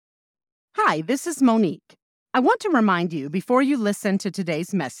Hi, this is Monique. I want to remind you before you listen to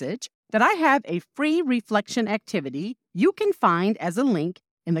today's message that I have a free reflection activity you can find as a link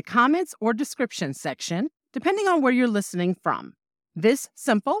in the comments or description section, depending on where you're listening from. This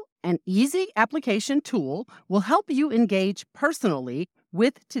simple and easy application tool will help you engage personally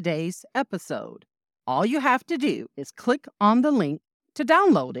with today's episode. All you have to do is click on the link to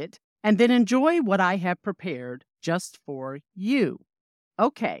download it and then enjoy what I have prepared just for you.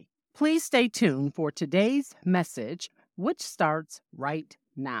 Okay. Please stay tuned for today's message, which starts right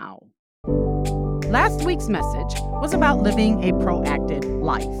now. Last week's message was about living a proactive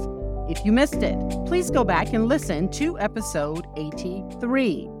life. If you missed it, please go back and listen to episode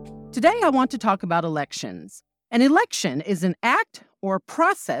 83. Today, I want to talk about elections. An election is an act or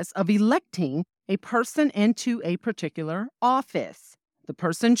process of electing a person into a particular office. The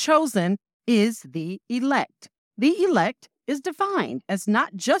person chosen is the elect. The elect is defined as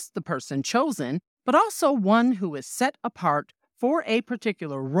not just the person chosen, but also one who is set apart for a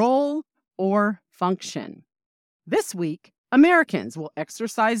particular role or function. This week, Americans will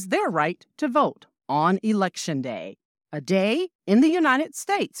exercise their right to vote on Election Day, a day in the United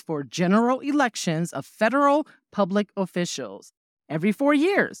States for general elections of federal public officials. Every 4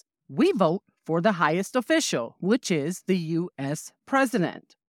 years, we vote for the highest official, which is the U.S.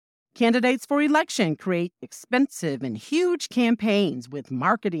 President. Candidates for election create expensive and huge campaigns with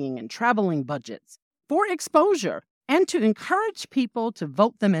marketing and traveling budgets for exposure and to encourage people to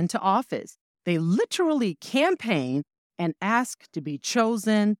vote them into office. They literally campaign and ask to be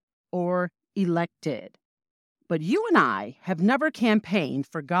chosen or elected. But you and I have never campaigned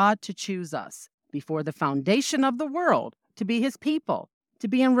for God to choose us before the foundation of the world to be His people, to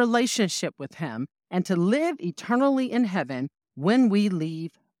be in relationship with Him, and to live eternally in heaven when we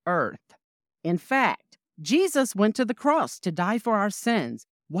leave earth. In fact, Jesus went to the cross to die for our sins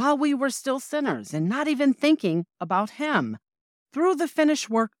while we were still sinners and not even thinking about Him. Through the finished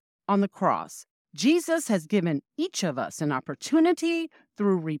work on the cross, Jesus has given each of us an opportunity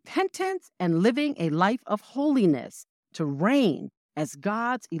through repentance and living a life of holiness to reign as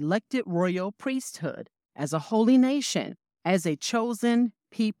God's elected royal priesthood, as a holy nation, as a chosen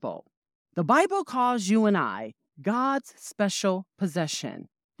people. The Bible calls you and I God's special possession,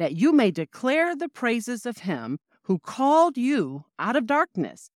 that you may declare the praises of Him who called you out of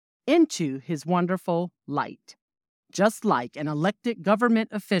darkness into His wonderful light. Just like an elected government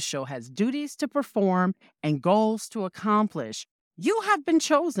official has duties to perform and goals to accomplish, you have been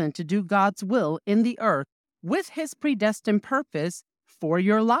chosen to do God's will in the earth with His predestined purpose for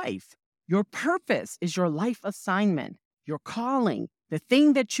your life. Your purpose is your life assignment, your calling, the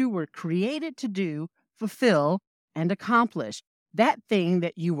thing that you were created to do, fulfill, and accomplish. That thing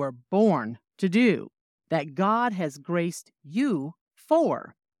that you were born to do, that God has graced you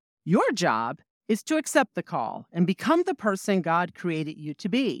for. Your job is to accept the call and become the person God created you to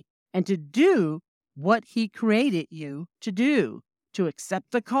be, and to do what He created you to do, to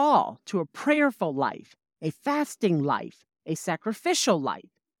accept the call to a prayerful life, a fasting life, a sacrificial life,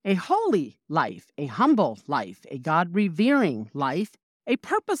 a holy life, a humble life, a God-revering life, a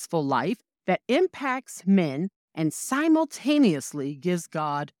purposeful life that impacts men and simultaneously gives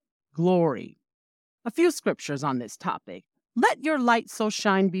God glory. A few scriptures on this topic. Let your light so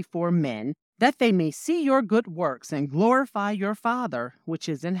shine before men that they may see your good works and glorify your Father which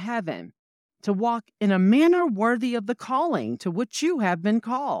is in heaven. To walk in a manner worthy of the calling to which you have been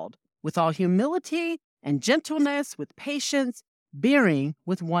called, with all humility and gentleness, with patience, bearing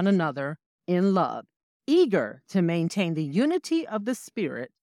with one another in love, eager to maintain the unity of the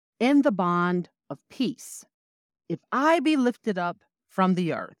Spirit in the bond of peace. If I be lifted up from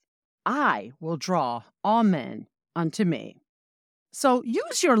the earth, I will draw all men unto me. So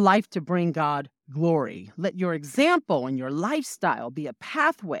use your life to bring God glory. Let your example and your lifestyle be a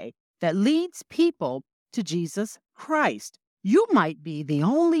pathway that leads people to Jesus Christ. You might be the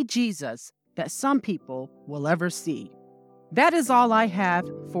only Jesus that some people will ever see. That is all I have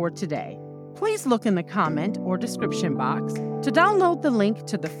for today. Please look in the comment or description box to download the link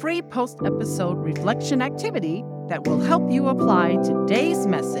to the free post-episode reflection activity that will help you apply today's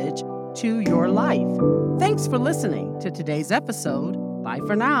message to your life. Thanks for listening to today's episode. Bye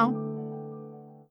for now.